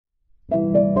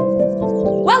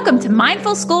Welcome to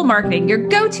Mindful School Marketing, your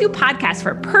go-to podcast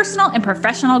for personal and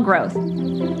professional growth.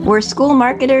 We're school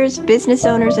marketers, business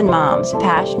owners, and moms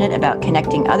passionate about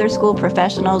connecting other school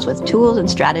professionals with tools and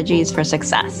strategies for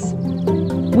success.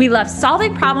 We love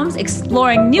solving problems,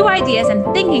 exploring new ideas, and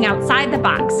thinking outside the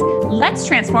box. Let's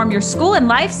transform your school and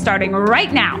life starting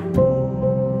right now.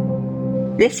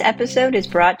 This episode is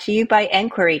brought to you by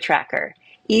Enquiry Tracker.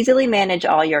 Easily manage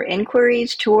all your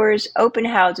inquiries, tours, open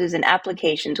houses, and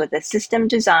applications with a system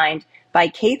designed by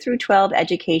K-12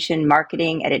 education,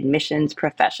 marketing, and admissions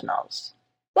professionals.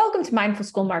 Welcome to Mindful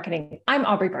School Marketing. I'm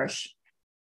Aubrey Bursch.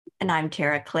 And I'm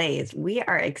Tara Clays. We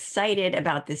are excited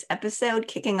about this episode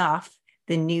kicking off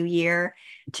the new year.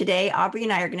 Today, Aubrey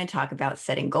and I are going to talk about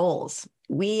setting goals.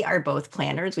 We are both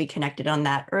planners. We connected on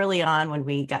that early on when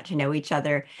we got to know each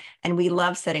other, and we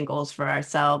love setting goals for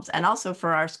ourselves and also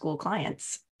for our school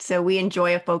clients. So we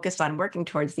enjoy a focus on working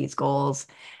towards these goals.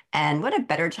 And what a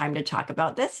better time to talk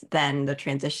about this than the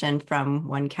transition from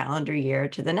one calendar year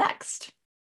to the next.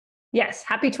 Yes,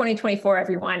 happy 2024,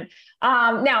 everyone.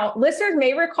 Now, listeners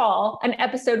may recall an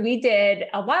episode we did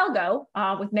a while ago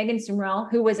with Megan Sumrell,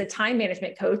 who was a time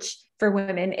management coach for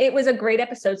women. It was a great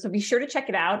episode, so be sure to check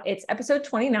it out. It's episode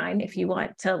 29 if you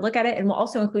want to look at it, and we'll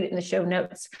also include it in the show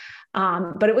notes.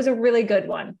 But it was a really good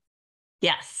one.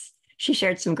 Yes. She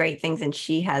shared some great things, and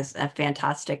she has a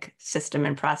fantastic system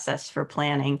and process for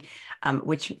planning,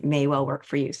 which may well work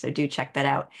for you. So do check that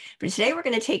out. But today we're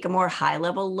going to take a more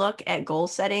high-level look at goal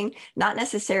setting, not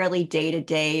necessarily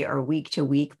day-to-day or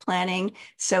week-to-week planning,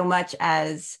 so much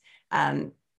as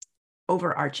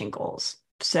overarching goals.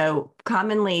 So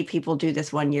commonly people do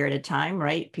this 1 year at a time,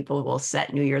 right? People will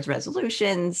set New Year's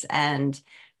resolutions, and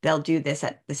they'll do this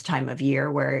at this time of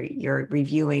year where you're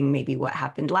reviewing maybe what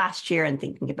happened last year and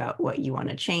thinking about what you want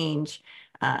to change.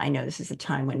 I know this is a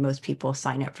time when most people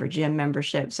sign up for gym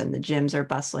memberships and the gyms are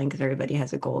bustling because everybody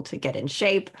has a goal to get in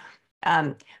shape.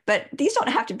 But these don't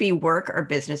have to be work or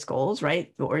business goals,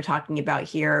 right? What we're talking about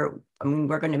here, I mean,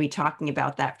 we're going to be talking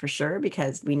about that for sure,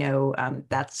 because we know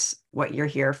that's what you're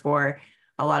here for.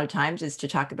 A lot of times is to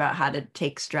talk about how to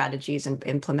take strategies and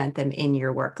implement them in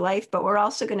your work life. But we're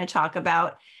also going to talk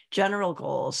about general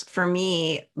goals. For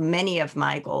me, many of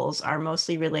my goals are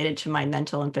mostly related to my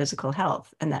mental and physical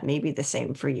health, and that may be the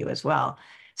same for you as well.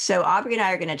 So Aubrey and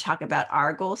I are going to talk about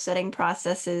our goal setting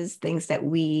processes, things that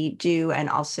we do, and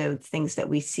also things that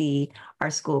we see our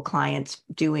school clients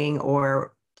doing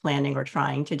or planning or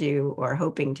trying to do or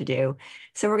hoping to do.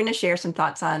 So we're going to share some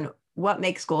thoughts on what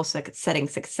makes goal setting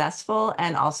successful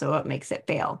and also what makes it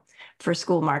fail for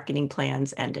school marketing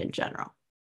plans and in general.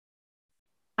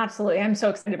 Absolutely. I'm so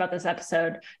excited about this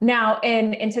episode. Now,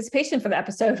 in anticipation for the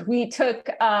episode, we took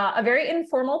a very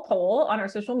informal poll on our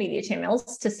social media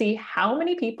channels to see how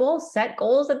many people set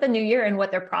goals at the new year and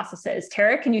what their process is.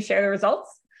 Tara, can you share the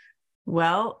results?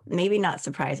 Well, maybe not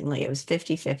surprisingly, it was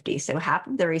 50-50. So half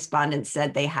of the respondents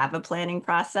said they have a planning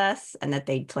process and that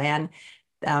they plan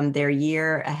their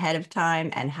year ahead of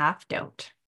time, and half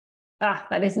don't.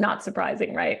 That is not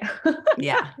surprising, right?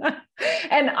 Yeah.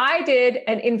 And I did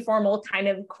an informal kind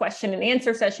of question and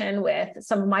answer session with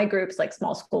some of my groups, like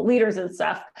small school leaders and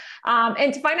stuff,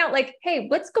 and to find out like, hey,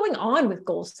 what's going on with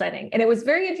goal setting? And it was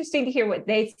very interesting to hear what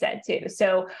they said too.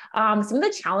 So some of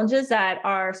the challenges that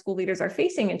our school leaders are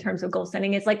facing in terms of goal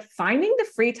setting is like finding the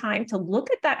free time to look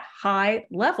at that high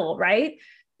level, right?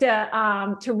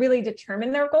 To really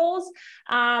determine their goals.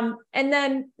 And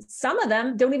then some of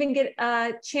them don't even get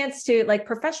a chance to, like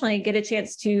professionally, get a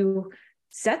chance to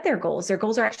set their goals. Their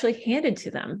goals are actually handed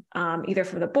to them, either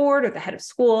from the board or the head of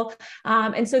school.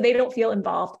 And so they don't feel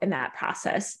involved in that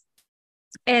process.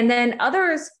 And then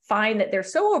others find that they're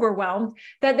so overwhelmed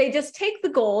that they just take the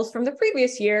goals from the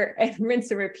previous year and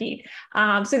rinse and repeat.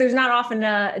 So there's not often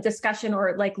a discussion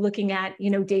or like looking at,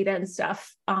 data and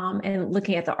stuff and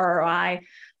looking at the ROI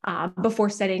before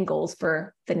setting goals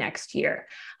for the next year.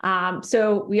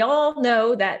 So we all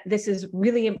know that this is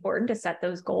really important to set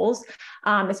those goals,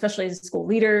 especially as school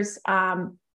leaders.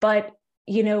 But,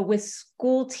 with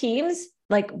school teams,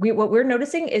 what we're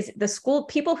noticing is the school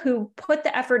people who put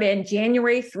the effort in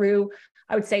January through,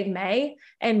 I would say, May,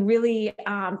 and really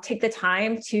take the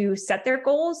time to set their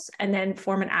goals and then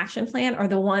form an action plan are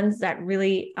the ones that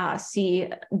really see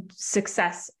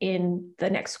success in the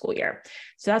next school year.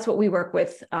 So that's what we work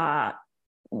with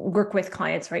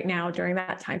clients right now during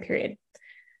that time period.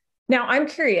 Now, I'm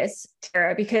curious,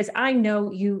 Tara, because I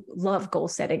know you love goal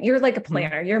setting. You're like a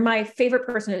planner. You're my favorite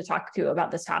person to talk to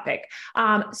about this topic.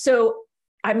 So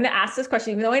I'm going to ask this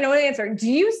question, even though I know the answer. Do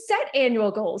you set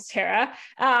annual goals, Tara?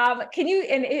 Can you,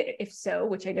 and if so,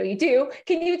 which I know you do,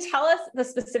 can you tell us the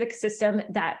specific system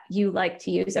that you like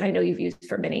to use? And I know you've used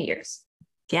for many years.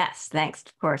 Yes, thanks.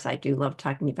 Of course, I do love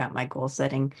talking about my goal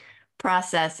setting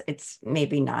process. It's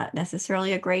maybe not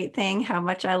necessarily a great thing how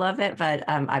much I love it, but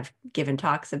I've given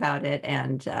talks about it,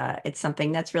 and it's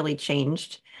something that's really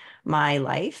changed my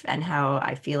life and how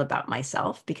I feel about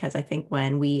myself. Because I think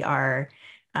when we are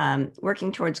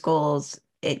working towards goals,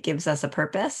 it gives us a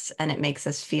purpose and it makes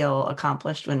us feel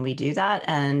accomplished when we do that,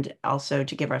 and also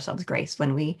to give ourselves grace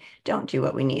when we don't do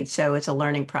what we need. So it's a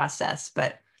learning process,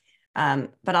 but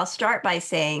I'll start by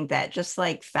saying that just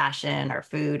like fashion or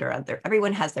food or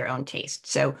everyone has their own taste.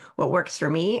 So what works for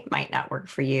me might not work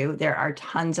for you. There are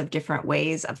tons of different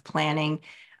ways of planning,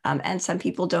 and some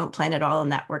people don't plan at all,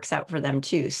 and that works out for them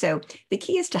too. So the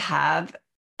key is to have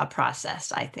a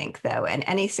process, I think, though, and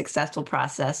any successful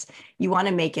process, you want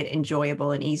to make it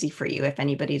enjoyable and easy for you. If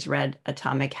anybody's read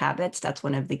Atomic Habits, that's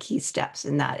one of the key steps,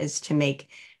 and that is to make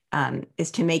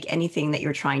anything that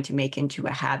you're trying to make into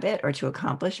a habit or to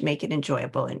accomplish, make it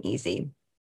enjoyable and easy.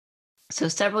 So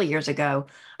several years ago,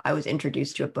 I was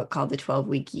introduced to a book called The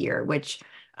 12-Week Year, which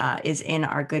is in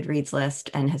our Goodreads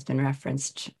list and has been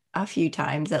referenced a few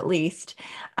times at least.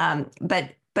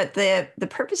 But the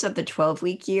purpose of the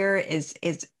 12-week year is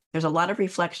there's a lot of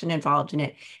reflection involved in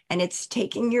it. And it's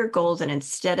taking your goals, and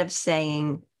instead of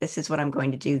saying, this is what I'm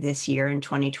going to do this year in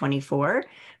 2024,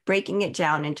 breaking it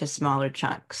down into smaller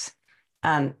chunks.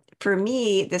 For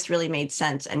me, this really made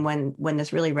sense. And when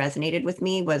this really resonated with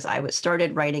me was I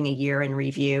started writing a year in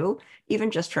review,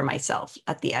 even just for myself.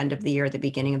 At the end of the year, the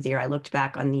beginning of the year, I looked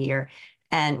back on the year.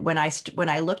 And when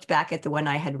I looked back at the one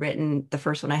I had written, the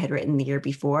first one I had written the year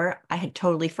before, I had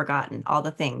totally forgotten all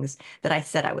the things that I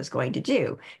said I was going to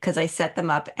do, because I set them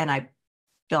up and I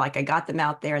feel like I got them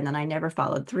out there and then I never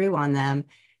followed through on them.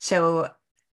 So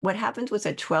what happens with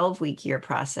a 12-week year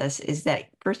process is that,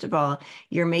 first of all,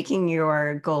 you're making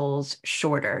your goals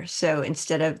shorter. So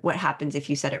instead of what happens if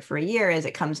you set it for a year is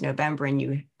it comes November and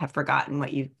you have forgotten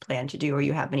what you plan to do, or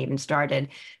you haven't even started.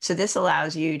 So this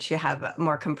allows you to have a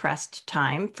more compressed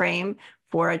time frame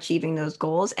for achieving those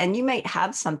goals. And you might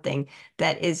have something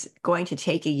that is going to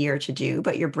take a year to do,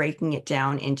 but you're breaking it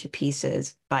down into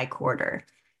pieces by quarter.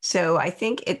 So I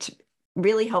think it's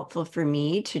really helpful for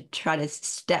me to try to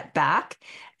step back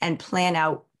and plan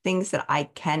out things that I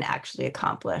can actually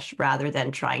accomplish, rather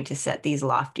than trying to set these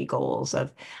lofty goals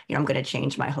of, I'm going to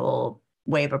change my whole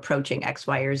way of approaching X,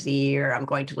 Y, or Z, or I'm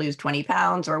going to lose 20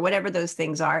 pounds, or whatever those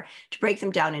things are. To break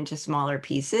them down into smaller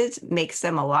pieces makes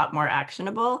them a lot more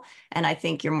actionable. And I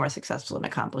think you're more successful in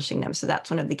accomplishing them. So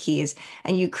that's one of the keys.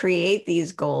 And you create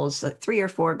these goals, like 3 or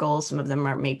 4 goals. Some of them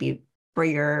are maybe for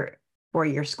your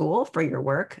school, for your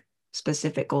work,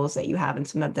 specific goals that you have, and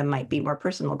some of them might be more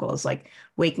personal goals, like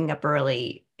waking up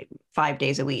early 5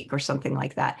 days a week or something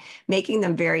like that, making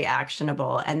them very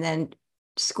actionable, and then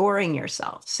scoring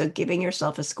yourself. So giving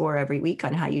yourself a score every week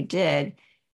on how you did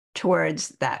towards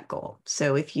that goal.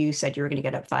 So if you said you were going to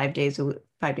get up 5 days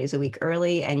a week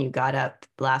early, and you got up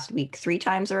last week 3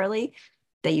 times early,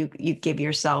 that you give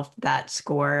yourself that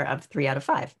score of 3 out of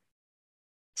 5.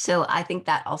 So I think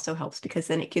that also helps, because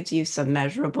then it gives you some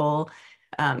measurable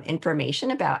information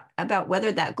about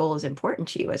whether that goal is important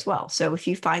to you as well. So if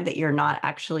you find that you're not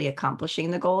actually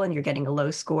accomplishing the goal and you're getting a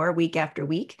low score week after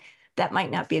week, that might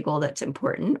not be a goal that's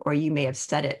important, or you may have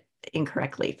set it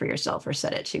incorrectly for yourself or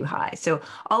set it too high. So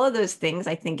all of those things,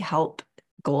 I think, help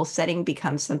goal setting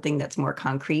become something that's more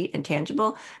concrete and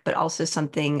tangible, but also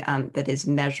something that is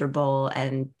measurable,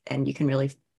 and you can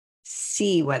really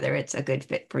see whether it's a good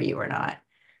fit for you or not.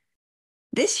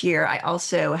 This year, I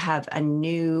also have a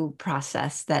new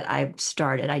process that I've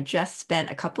started. I just spent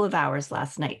a couple of hours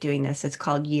last night doing this. It's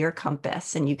called Year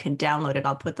Compass, and you can download it.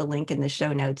 I'll put the link in the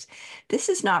show notes. This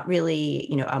is not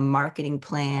really, a marketing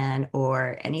plan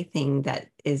or anything that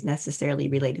is necessarily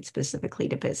related specifically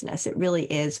to business. It really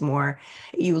is more,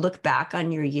 you look back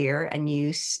on your year and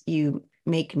you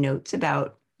make notes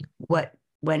about what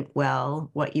went well,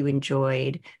 what you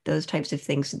enjoyed, those types of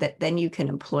things, so that then you can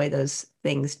employ those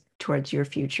things towards your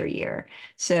future year.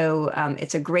 So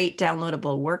it's a great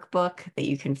downloadable workbook that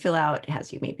you can fill out. It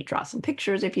has you maybe draw some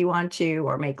pictures if you want to,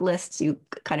 or make lists. You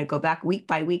kind of go back week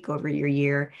by week over your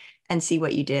year and see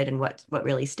what you did and what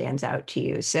really stands out to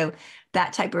you. So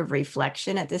that type of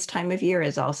reflection at this time of year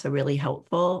is also really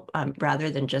helpful, rather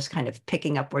than just kind of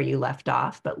picking up where you left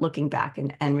off, but looking back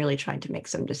and really trying to make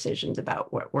some decisions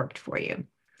about what worked for you.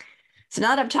 So now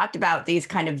that I've talked about these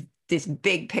kind of this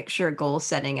big picture goal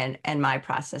setting and my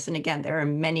process. And again, there are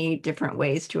many different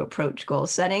ways to approach goal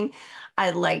setting.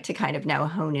 I'd like to kind of now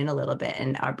hone in a little bit,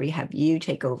 and Aubrey, have you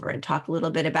take over and talk a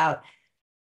little bit about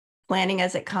planning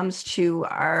as it comes to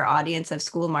our audience of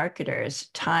school marketers,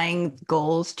 tying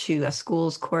goals to a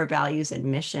school's core values and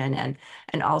mission.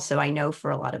 And also, I know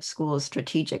for a lot of schools,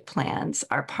 strategic plans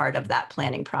are part of that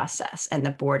planning process and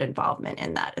the board involvement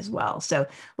in that as well. So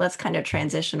let's kind of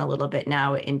transition a little bit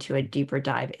now into a deeper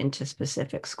dive into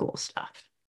specific school stuff.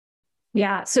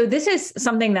 Yeah. So this is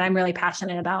something that I'm really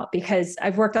passionate about because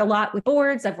I've worked a lot with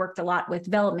boards. I've worked a lot with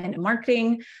development and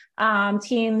marketing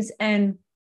teams, and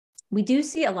we do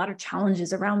see a lot of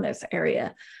challenges around this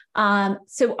area.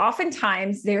 So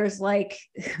oftentimes there's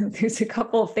there's a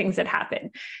couple of things that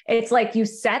happen. It's like you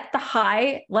set the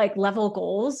high level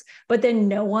goals, but then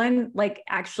no one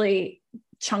actually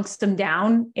chunks them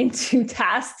down into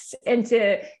tasks,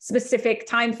 into specific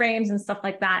timeframes and stuff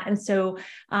like that. And so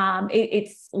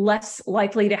it's less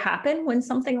likely to happen when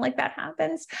something like that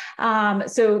happens.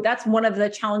 So that's one of the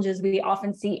challenges we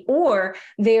often see. Or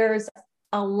there's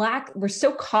a lack, we're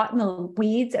so caught in the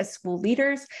weeds as school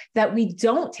leaders that we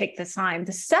don't take the time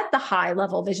to set the high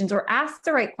level visions or ask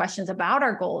the right questions about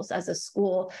our goals as a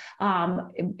school,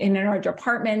 in our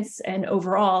departments and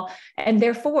overall. And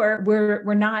therefore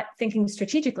we're not thinking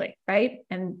strategically, right?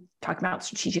 And talking about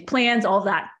strategic plans, all of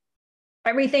that.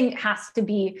 Everything has to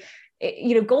be,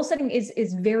 goal setting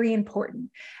is very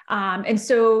important. And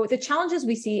so the challenges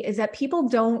we see is that people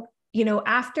don't,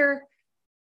 after,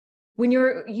 when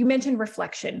you mentioned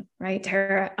reflection, right,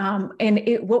 Tara?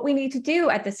 What we need to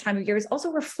do at this time of year is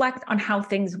also reflect on how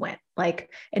things went.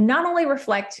 And not only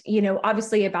reflect,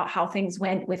 obviously about how things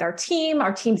went with our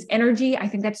team's energy. I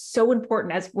think that's so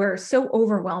important as we're so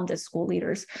overwhelmed as school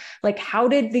leaders. How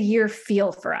did the year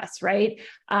feel for us, right?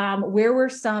 Where were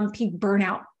some peak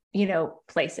burnout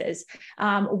places?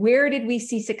 Where did we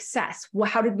see success?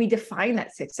 How did we define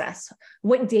that success?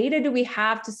 What data do we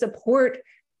have to support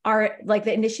our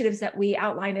the initiatives that we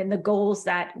outlined and the goals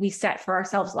that we set for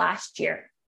ourselves last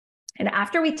year? And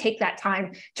after we take that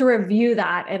time to review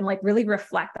that and really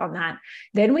reflect on that,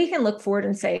 then we can look forward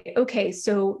and say, okay,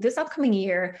 so this upcoming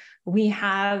year, we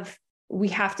have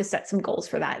to set some goals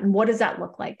for that. And what does that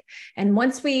look like? And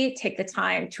once we take the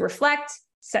time to reflect,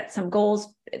 set some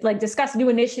goals, discuss new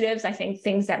initiatives, I think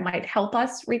things that might help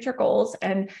us reach our goals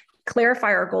and clarify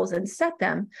our goals and set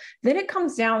them, then it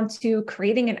comes down to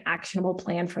creating an actionable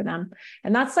plan for them.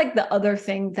 And that's the other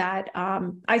thing that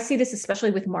I see this, especially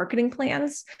with marketing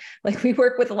plans. We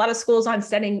work with a lot of schools on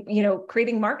setting,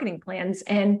 creating marketing plans,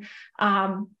 and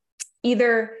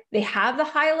either they have the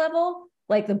high level,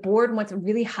 the board wants a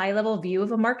really high level view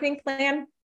of a marketing plan,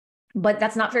 but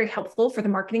that's not very helpful for the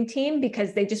marketing team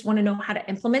because they just want to know how to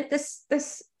implement this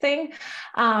thing.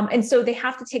 And so they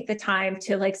have to take the time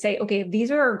to say, okay,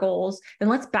 these are our goals, and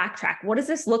let's backtrack. What does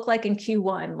this look like in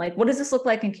Q1? What does this look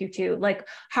like in Q2?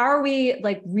 How are we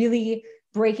really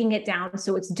breaking it down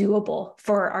so it's doable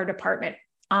for our department?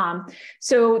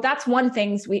 So that's one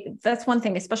thing,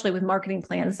 especially with marketing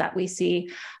plans that we see.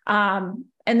 And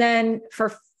then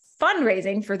for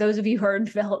fundraising, for those of you who are in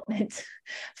development,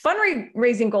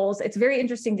 fundraising goals, it's very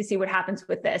interesting to see what happens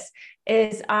with this.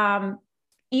 Is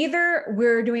either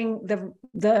we're doing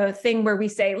the thing where we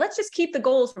say, let's just keep the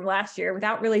goals from last year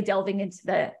without really delving into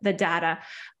the data.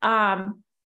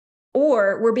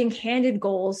 Or we're being handed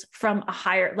goals from a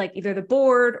higher, either the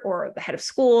board or the head of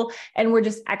school, and we're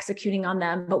just executing on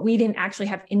them, but we didn't actually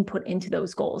have input into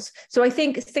those goals. So I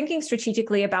think thinking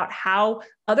strategically about how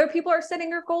other people are setting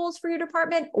your goals for your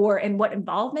department and what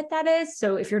involvement that is.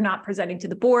 So if you're not presenting to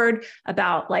the board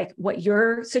about what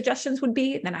your suggestions would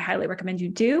be, then I highly recommend you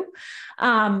do.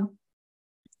 In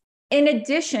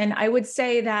addition, I would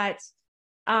say that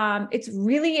it's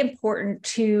really important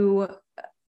to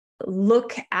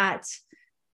look at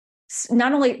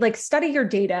not only study your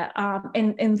data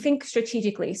and think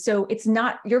strategically. So it's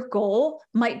not, your goal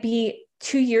might be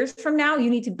 2 years from now,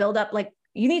 you need to build up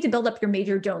your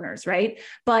major donors, right?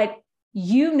 But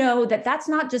that's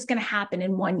not just going to happen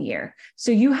in 1 year.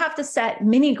 So you have to set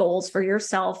mini goals for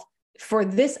yourself for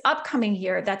this upcoming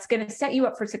year that's going to set you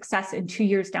up for success in 2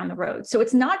 years down the road. So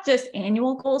it's not just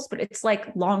annual goals, but it's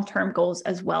long-term goals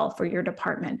as well for your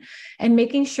department, and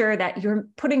making sure that you're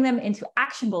putting them into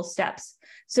actionable steps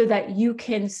so that you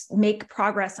can make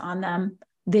progress on them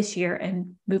this year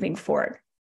and moving forward.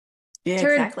 Yeah,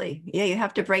 exactly. Yeah, you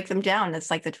have to break them down.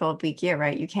 It's like the 12-week year,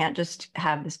 right? You can't just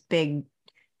have this big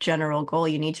general goal.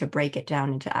 You need to break it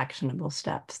down into actionable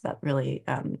steps. That really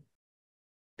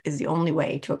is the only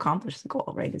way to accomplish the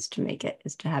goal, right? Is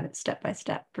to have it step by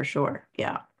step, for sure.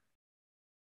 Yeah.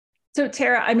 So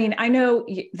Tara, I mean, I know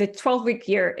the 12-week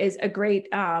year is a great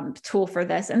tool for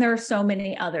this, and there are so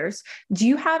many others. Do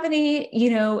you have any,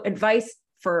 advice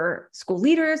for school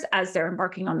leaders as they're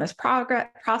embarking on this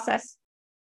process?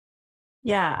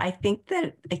 Yeah, I think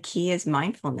that a key is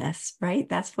mindfulness, right?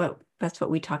 That's what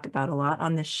we talk about a lot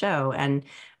on this show. And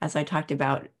as I talked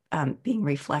about, being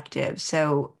reflective.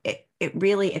 So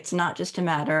it's not just a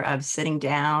matter of sitting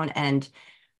down and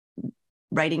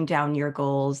writing down your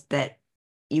goals that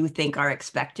you think are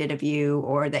expected of you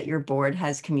or that your board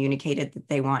has communicated that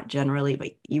they want generally,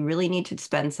 but you really need to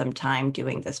spend some time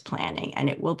doing this planning and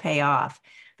it will pay off.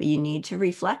 But you need to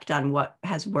reflect on what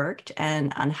has worked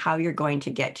and on how you're going to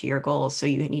get to your goals. So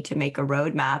you need to make a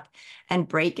roadmap and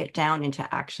break it down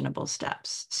into actionable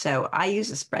steps. So I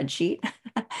use a spreadsheet.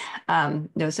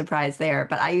 No surprise there,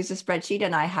 but I use a spreadsheet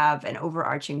and I have an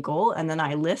overarching goal, and then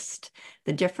I list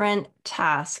the different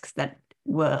tasks that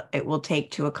it will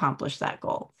take to accomplish that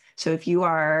goal. So if you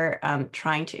are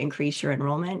trying to increase your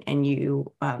enrollment and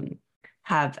you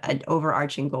have an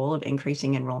overarching goal of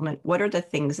increasing enrollment, what are the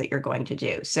things that you're going to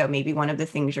do? So maybe one of the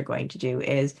things you're going to do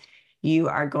is you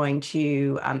are going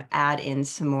to add in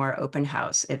some more open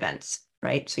house events,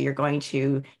 right? So you're going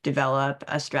to develop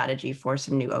a strategy for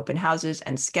some new open houses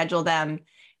and schedule them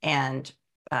and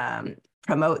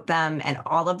promote them and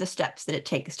all of the steps that it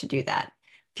takes to do that.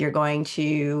 If you're going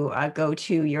to go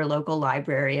to your local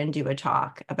library and do a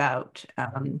talk about,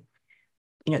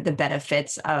 the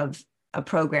benefits of a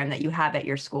program that you have at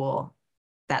your school,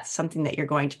 that's something that you're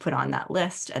going to put on that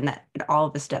list, and that all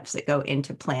of the steps that go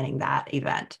into planning that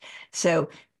event. So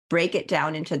break it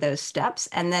down into those steps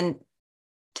and then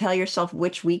tell yourself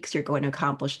which weeks you're going to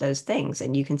accomplish those things.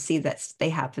 And you can see that they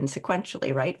happen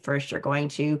sequentially, right? First, you're going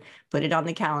to put it on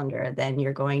the calendar, then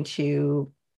you're going to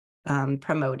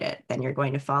promote it, then you're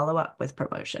going to follow up with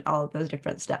promotion, all of those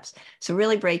different steps. So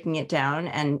really breaking it down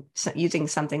and using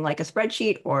something like a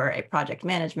spreadsheet or a project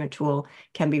management tool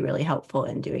can be really helpful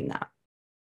in doing that.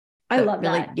 I love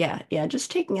really, that. Yeah.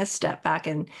 Just taking a step back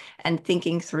and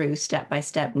thinking through step by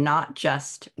step, not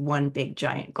just one big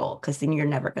giant goal, because then you're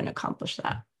never going to accomplish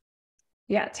that.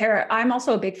 Yeah, Tara, I'm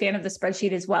also a big fan of the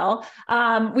spreadsheet as well.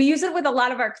 We use it with a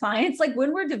lot of our clients, like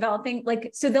when we're developing,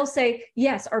 so they'll say,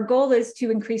 yes, our goal is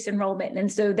to increase enrollment. And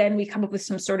so then we come up with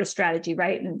some sort of strategy,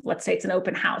 right? And let's say it's an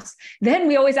open house. Then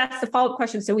we always ask the follow-up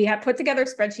question. So we have put together a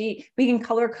spreadsheet, we can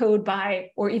color code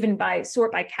by, or even by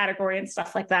sort by category and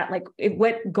stuff like that, like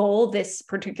what goal this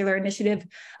particular initiative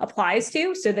applies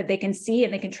to, so that they can see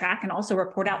and they can track and also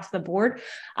report out to the board.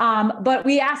 But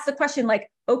we ask the question like,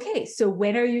 okay, so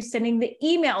when are you sending the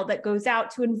email that goes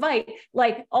out to invite,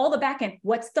 like all the back end?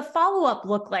 What's the follow-up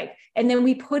look like? And then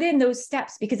we put in those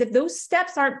steps, because if those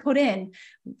steps aren't put in,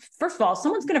 first of all,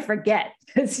 someone's going to forget,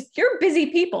 because you're busy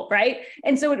people, right?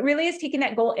 And so it really is taking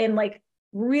that goal and like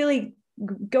really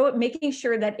making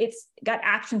sure that it's got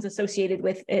actions associated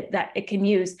with it that it can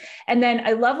use. And then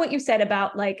I love what you said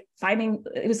about like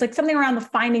it was like something around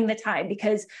finding the time,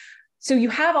 because so you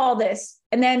have all this,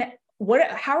 and then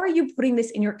how are you putting this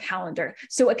in your calendar?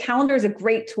 So a calendar is a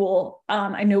great tool.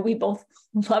 I know we both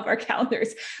love our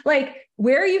calendars. Like,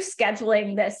 where are you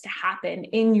scheduling this to happen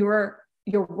in your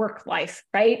work life,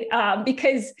 right?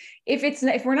 Because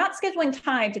if we're not scheduling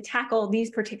time to tackle these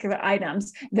particular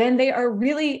items, then they are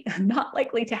really not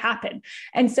likely to happen.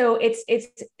 And so it's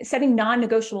setting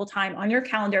non-negotiable time on your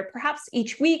calendar, perhaps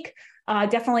each week,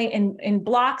 definitely in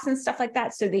blocks and stuff like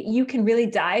that, so that you can really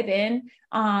dive in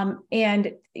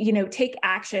and take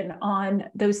action on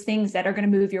those things that are going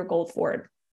to move your goal forward.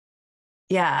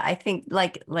 Yeah, I think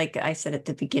like I said at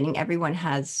the beginning, everyone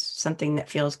has something that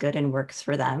feels good and works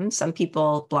for them. Some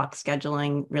people, block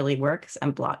scheduling really works,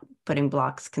 and putting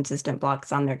consistent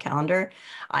blocks on their calendar.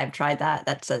 I've tried that.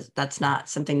 That's not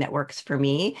something that works for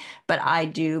me, but I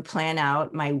do plan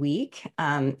out my week,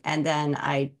 and then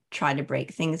I try to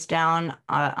break things down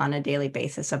on a daily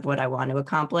basis of what I want to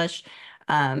accomplish.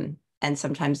 And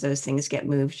sometimes those things get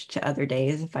moved to other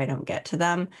days if I don't get to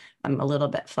them. I'm a little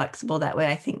bit flexible that way.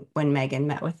 I think when Megan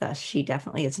met with us, she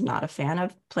definitely is not a fan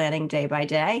of planning day by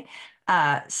day.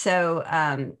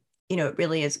 It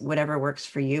really is whatever works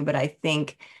for you. But I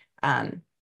think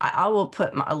I will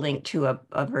put a link to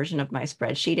a version of my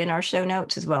spreadsheet in our show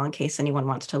notes as well, in case anyone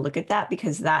wants to look at that,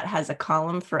 because that has a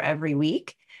column for every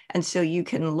week. And so you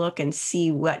can look and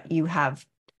see what you have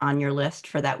on your list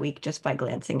for that week just by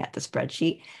glancing at the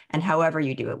spreadsheet. And however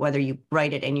you do it, whether you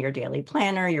write it in your daily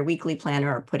planner, your weekly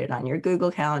planner, or put it on your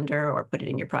Google Calendar or put it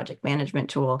in your project management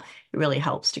tool, it really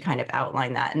helps to kind of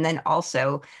outline that. And then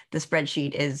also the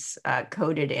spreadsheet is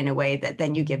coded in a way that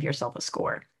then you give yourself a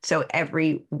score. So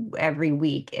every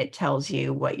week it tells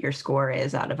you what your score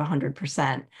is out of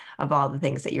 100% of all the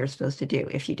things that you're supposed to do,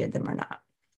 if you did them or not.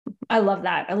 I love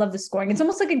that. I love the scoring. It's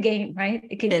almost like a game, right?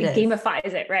 It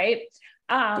gamifies it, right?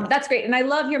 Yeah. That's great. And I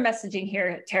love your messaging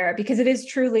here, Tara, because it is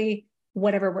truly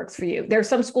whatever works for you. There are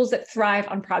some schools that thrive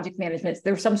on project management.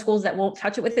 There are some schools that won't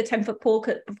touch it with the 10-foot pole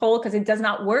because it does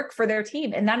not work for their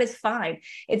team. And that is fine.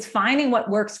 It's finding what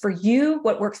works for you,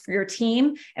 what works for your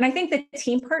team. And I think the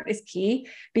team part is key,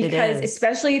 because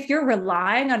especially if you're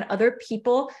relying on other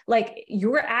people, like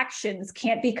your actions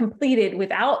can't be completed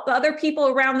without the other people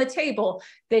around the table,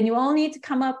 then you all need to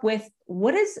come up with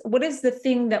what is the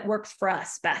thing that works for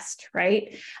us best,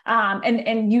 right?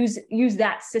 And use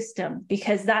that system,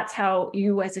 because that's how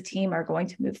you as a team are going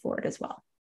to move forward as well.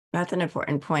 That's an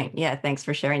important point. Yeah, thanks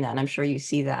for sharing that. And I'm sure you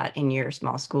see that in your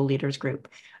small school leaders group,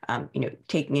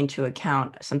 taking into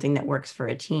account something that works for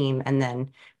a team and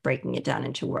then breaking it down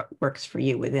into what works for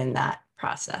you within that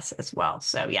process as well.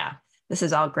 So yeah, this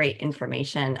is all great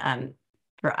information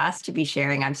for us to be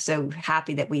sharing. I'm so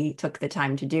happy that we took the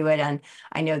time to do it. And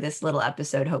I know this little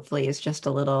episode hopefully is just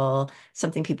a little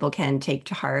something people can take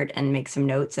to heart and make some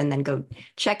notes, and then go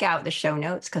check out the show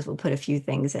notes, because we'll put a few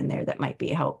things in there that might be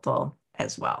helpful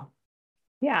as well.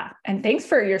 Yeah. And thanks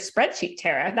for your spreadsheet,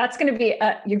 Tara. That's going to be,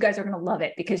 you guys are going to love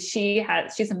it, because she's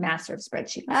a master of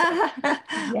spreadsheets.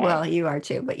 Well, you are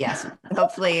too, but yes,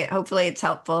 hopefully it's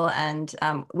helpful. And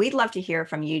we'd love to hear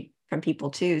from you, from people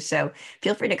too. So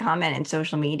feel free to comment in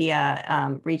social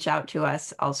media, reach out to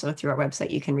us also through our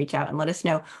website. You can reach out and let us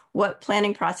know what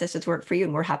planning processes work for you.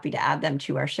 And we're happy to add them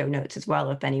to our show notes as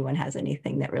well, if anyone has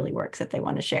anything that really works that they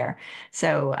want to share.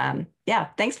 So yeah,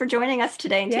 thanks for joining us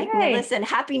today and taking a listen.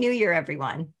 Happy New Year,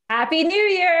 everyone. Happy New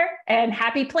Year and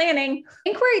happy planning.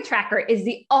 Inquiry Tracker is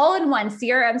the all-in-one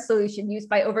CRM solution used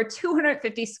by over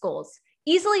 250 schools.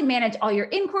 Easily manage all your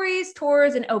inquiries,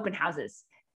 tours, and open houses.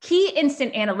 Key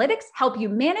instant analytics help you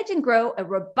manage and grow a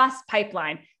robust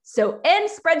pipeline. So end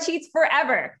spreadsheets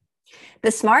forever.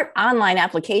 The smart online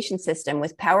application system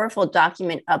with powerful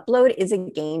document upload is a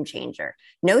game changer.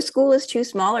 No school is too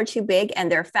small or too big,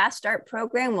 and their Fast Start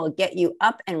program will get you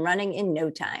up and running in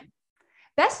no time.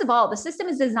 Best of all, the system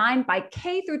is designed by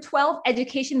K-12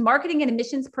 education marketing and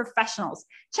admissions professionals.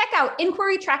 Check out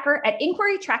Inquiry Tracker at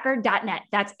inquirytracker.net.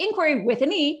 That's inquiry with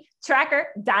an E,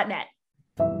 tracker.net.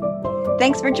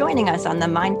 Thanks for joining us on the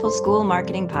Mindful School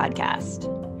Marketing Podcast.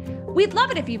 We'd love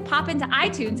it if you pop into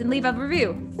iTunes and leave a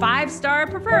review, 5-star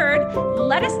preferred.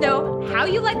 Let us know how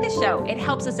you like the show. It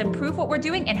helps us improve what we're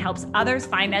doing and helps others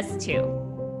find us too.